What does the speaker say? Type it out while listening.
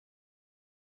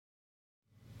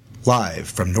Live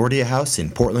from Nordia House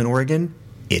in Portland, Oregon,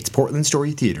 it's Portland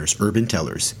Story Theater's Urban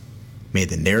Tellers. May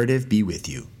the narrative be with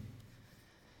you.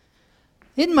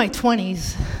 In my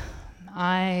 20s,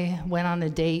 I went on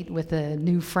a date with a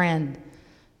new friend,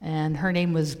 and her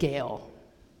name was Gail.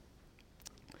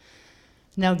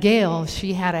 Now, Gail,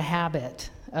 she had a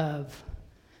habit of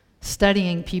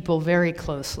studying people very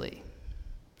closely.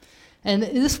 And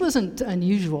this wasn't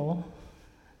unusual,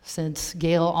 since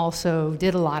Gail also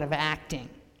did a lot of acting.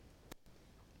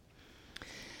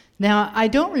 Now, I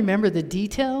don't remember the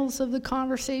details of the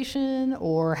conversation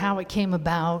or how it came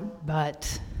about,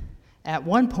 but at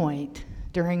one point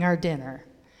during our dinner,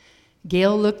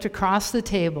 Gail looked across the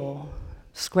table,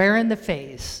 square in the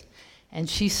face, and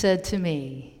she said to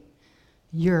me,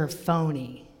 "You're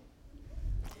phony."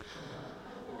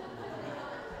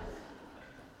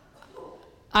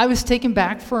 I was taken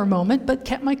back for a moment, but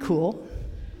kept my cool.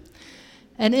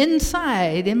 And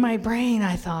inside, in my brain,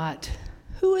 I thought,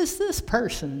 who is this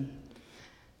person?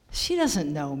 She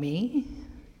doesn't know me.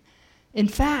 In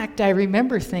fact, I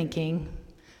remember thinking,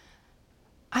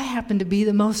 I happen to be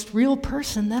the most real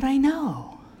person that I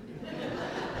know.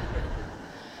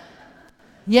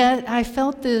 Yet I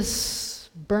felt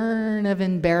this burn of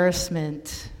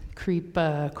embarrassment creep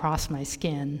across my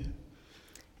skin,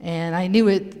 and I knew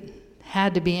it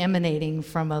had to be emanating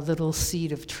from a little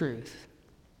seed of truth.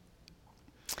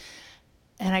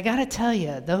 And I gotta tell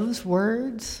you, those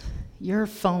words, "you're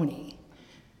phony,"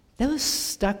 those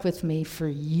stuck with me for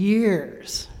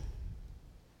years.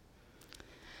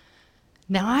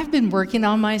 Now, I've been working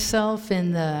on myself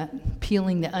in the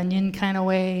peeling the onion kind of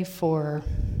way for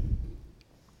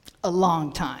a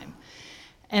long time.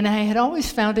 And I had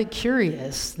always found it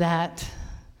curious that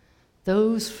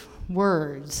those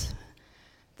words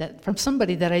that from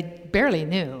somebody that I barely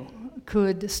knew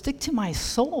could stick to my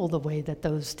soul the way that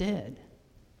those did.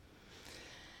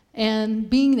 And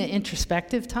being the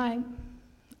introspective type,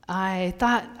 I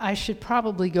thought I should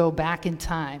probably go back in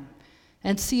time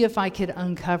and see if I could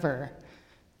uncover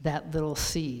that little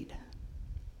seed.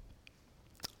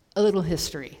 A little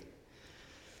history.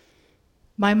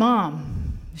 My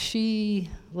mom, she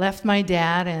left my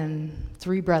dad and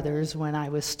 3 brothers when I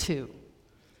was 2.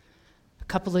 A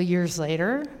couple of years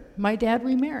later, my dad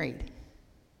remarried.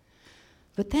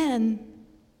 But then,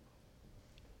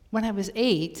 when I was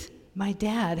 8, my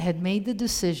dad had made the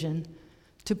decision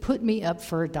to put me up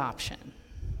for adoption.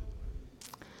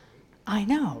 I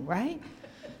know, right?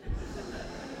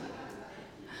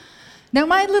 Now,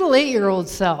 my little 8-year-old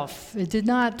self, it did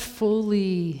not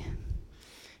fully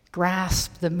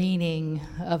grasp the meaning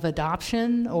of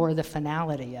adoption or the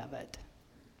finality of it.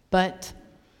 But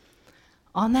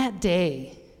on that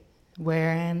day,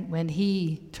 when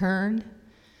he turned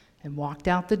and walked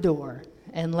out the door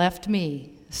and left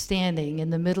me standing in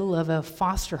the middle of a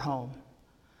foster home,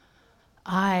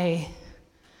 I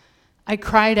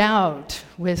cried out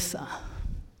with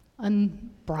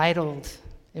unbridled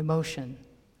emotion.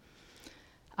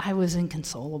 I was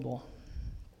inconsolable.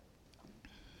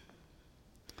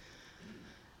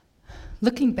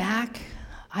 Looking back,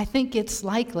 I think it's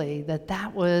likely that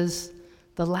that was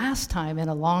the last time in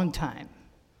a long time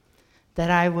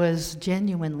that I was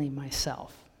genuinely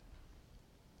myself.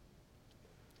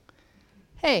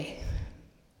 Hey,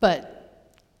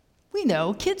 but we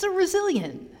know kids are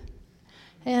resilient,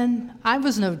 and I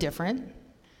was no different.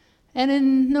 And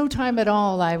in no time at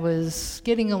all, I was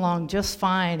getting along just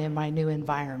fine in my new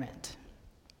environment.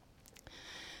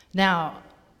 Now,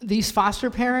 these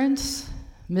foster parents,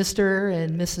 Mr.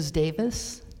 and Mrs.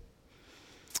 Davis,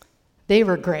 they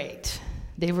were great.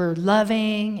 They were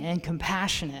loving and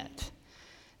compassionate.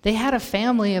 They had a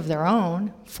family of their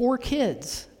own, 4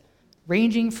 kids,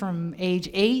 ranging from age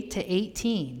 8 to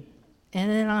 18.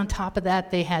 And then on top of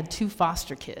that, they had 2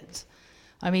 foster kids.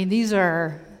 I mean, these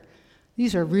are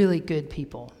really good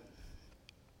people.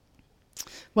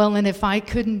 Well, and if I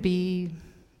couldn't be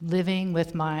living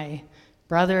with my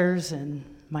brothers and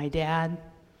my dad,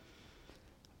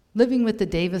 living with the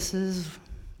Davises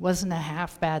wasn't a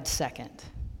half bad second.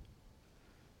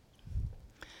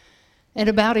 And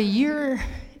about a year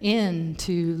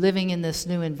into living in this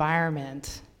new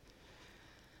environment,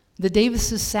 the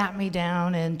Davises sat me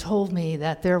down and told me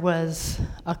that there was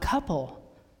a couple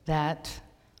that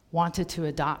wanted to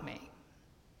adopt me.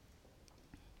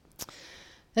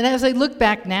 And as I look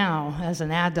back now as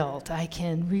an adult, I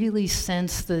can really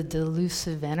sense the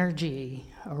delusive energy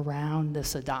around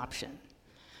this adoption.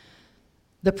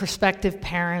 The prospective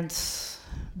parents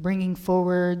bringing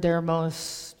forward their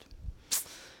most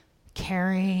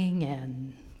caring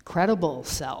and credible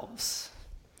selves,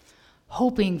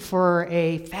 hoping for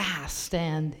a fast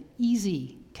and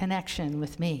easy connection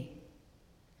with me.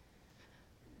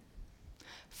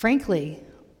 Frankly,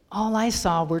 all I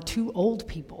saw were two old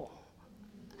people.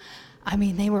 I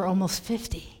mean, they were almost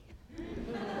 50.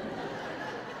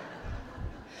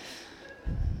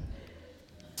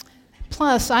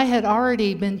 Plus, I had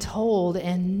already been told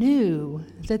and knew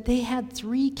that they had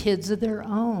 3 kids of their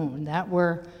own that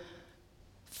were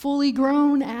fully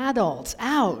grown adults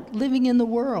out living in the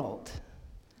world.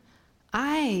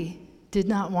 I did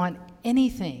not want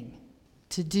anything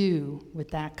to do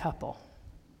with that couple.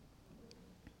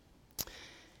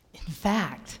 In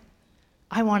fact,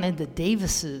 I wanted the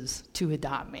Davises to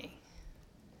adopt me.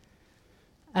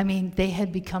 I mean, they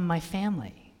had become my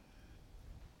family.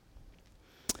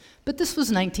 But this was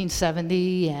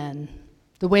 1970, and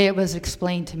the way it was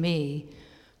explained to me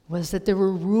was that there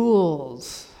were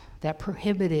rules that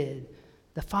prohibited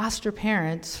the foster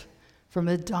parents from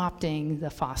adopting the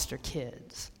foster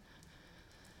kids.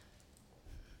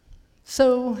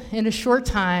 So, in a short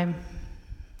time,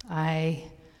 I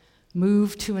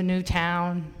moved to a new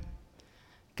town,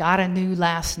 got a new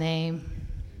last name,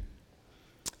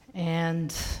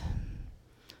 and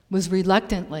was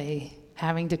reluctantly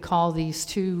having to call these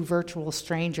 2 virtual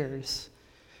strangers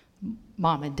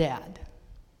mom and dad.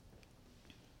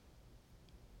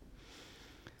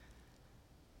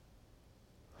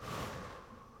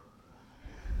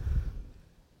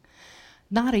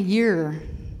 Not a year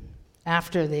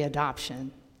after the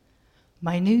adoption,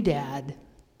 my new dad,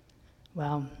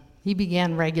 well, he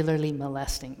began regularly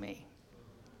molesting me.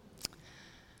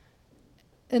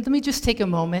 And let me just take a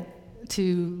moment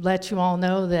to let you all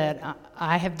know that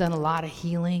I have done a lot of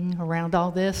healing around all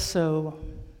this, so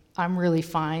I'm really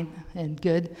fine and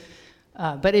good.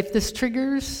 But if this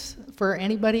triggers for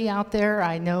anybody out there,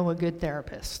 I know a good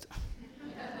therapist.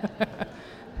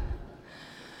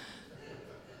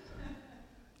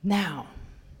 Now,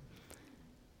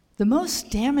 the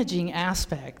most damaging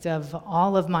aspect of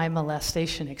all of my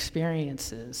molestation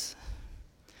experiences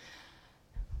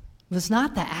was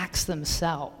not the acts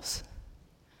themselves,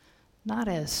 not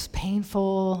as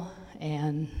painful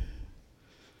and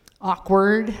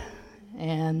awkward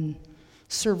and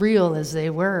surreal as they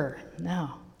were,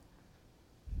 no.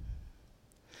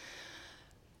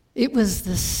 It was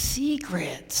the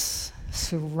secrets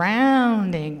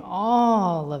surrounding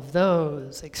all of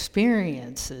those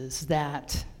experiences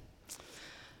that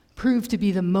proved to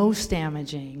be the most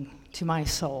damaging to my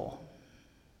soul.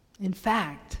 In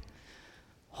fact,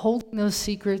 holding those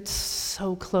secrets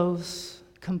so close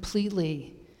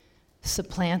completely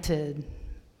supplanted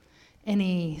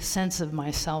any sense of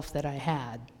myself that I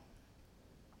had.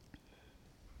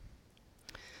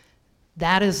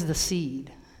 That is the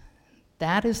seed.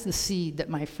 That is the seed that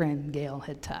my friend Gail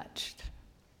had touched.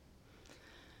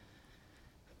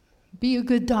 Be a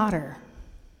good daughter.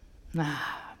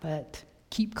 But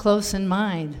keep close in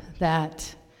mind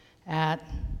that at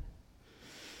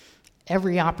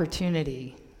every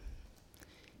opportunity,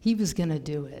 he was going to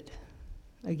do it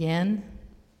again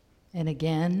and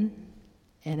again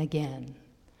and again.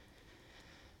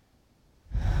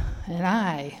 And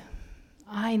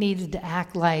I needed to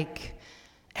act like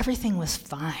everything was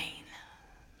fine.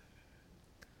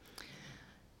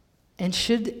 And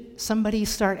should somebody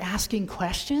start asking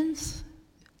questions,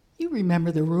 you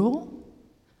remember the rule.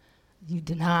 You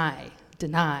deny,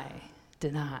 deny,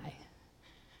 deny.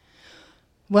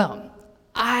 Well,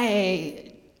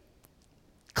 I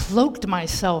cloaked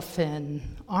myself in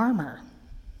armor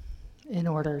in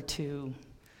order to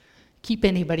keep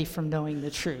anybody from knowing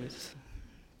the truth.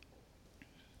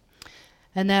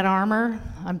 And that armor,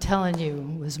 I'm telling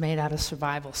you, was made out of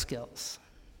survival skills.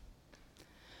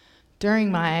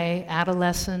 During my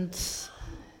adolescence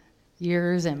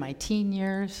years and my teen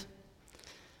years,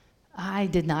 I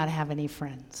did not have any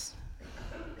friends.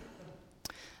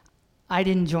 I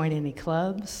didn't join any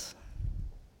clubs.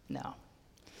 No.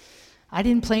 I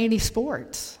didn't play any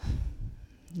sports.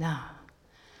 No.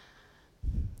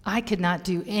 I could not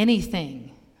do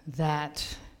anything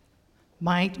that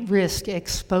might risk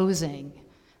exposing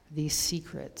these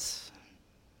secrets.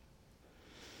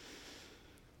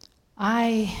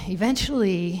 I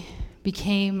eventually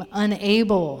became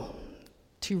unable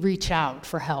to reach out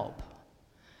for help.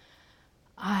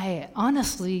 I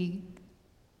honestly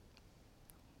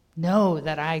know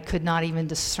that I could not even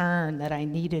discern that I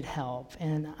needed help,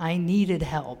 and I needed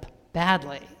help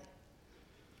badly.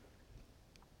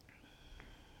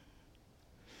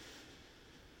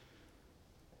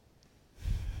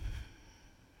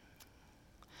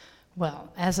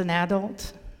 Well, as an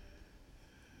adult,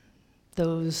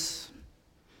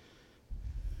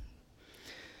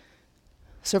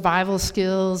 survival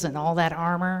skills and all that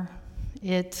armor,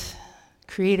 it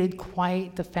created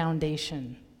quite the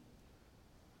foundation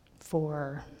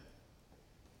for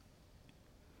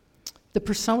the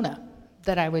persona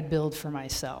that I would build for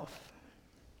myself.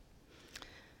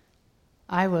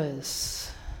 I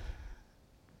was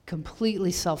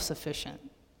completely self-sufficient.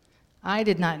 I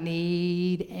did not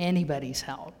need anybody's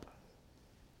help.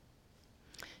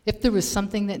 If there was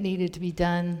something that needed to be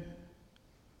done,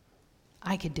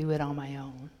 I could do it on my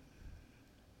own.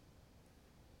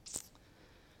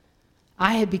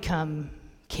 I had become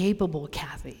capable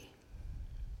Kathy.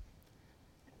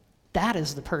 That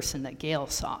is the person that Gail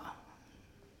saw.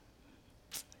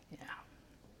 Yeah.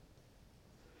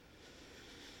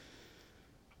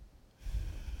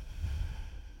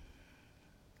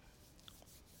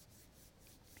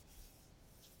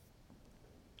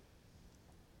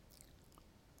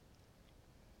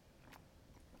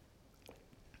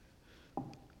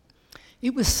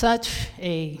 It was such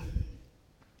a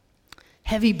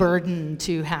heavy burden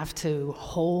to have to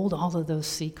hold all of those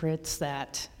secrets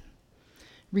that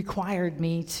required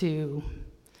me to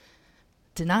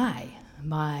deny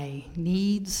my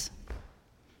needs,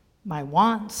 my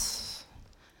wants,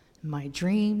 my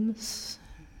dreams.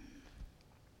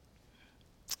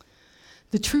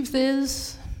 The truth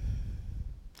is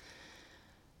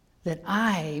that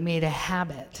I made a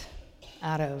habit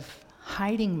out of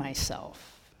hiding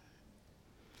myself,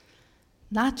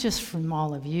 not just from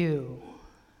all of you.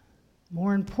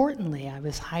 More importantly, I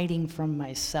was hiding from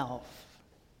myself.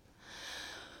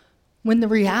 When the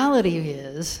reality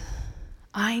is,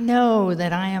 I know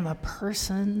that I am a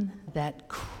person that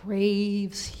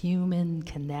craves human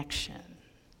connection.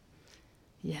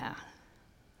 Yeah.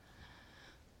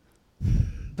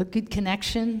 But good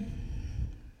connection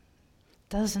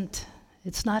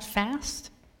it's not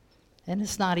fast, and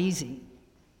it's not easy.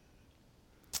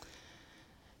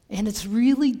 And it's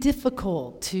really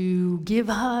difficult to give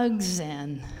hugs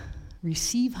and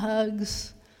receive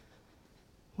hugs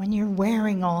when you're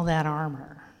wearing all that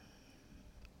armor.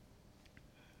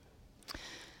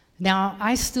 Now,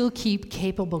 I still keep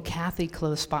capable Kathy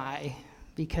close by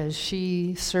because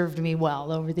she served me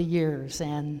well over the years,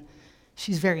 and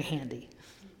she's very handy.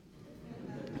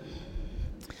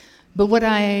 But what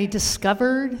I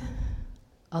discovered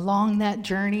along that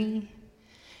journey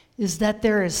is that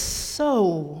there is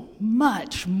so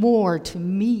much more to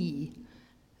me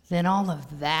than all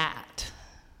of that.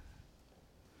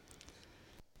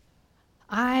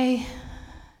 I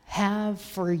have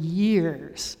for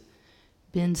years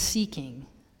been seeking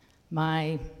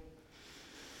my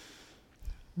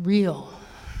real,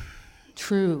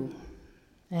 true,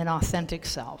 and authentic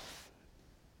self.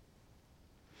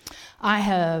 I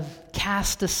have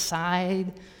cast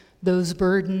aside those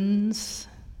burdens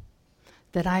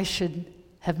that I should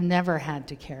have never had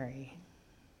to carry.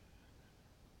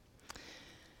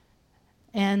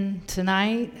 And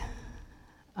tonight,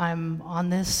 I'm on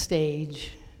this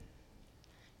stage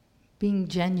being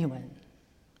genuine.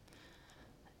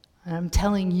 And I'm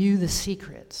telling you the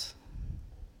secrets.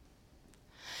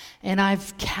 And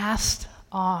I've cast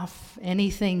off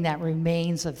anything that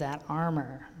remains of that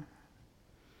armor.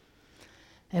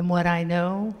 And what I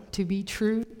know to be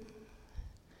true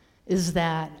is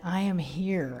that I am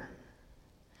here.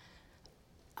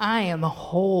 I am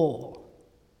whole,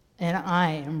 and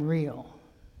I am real.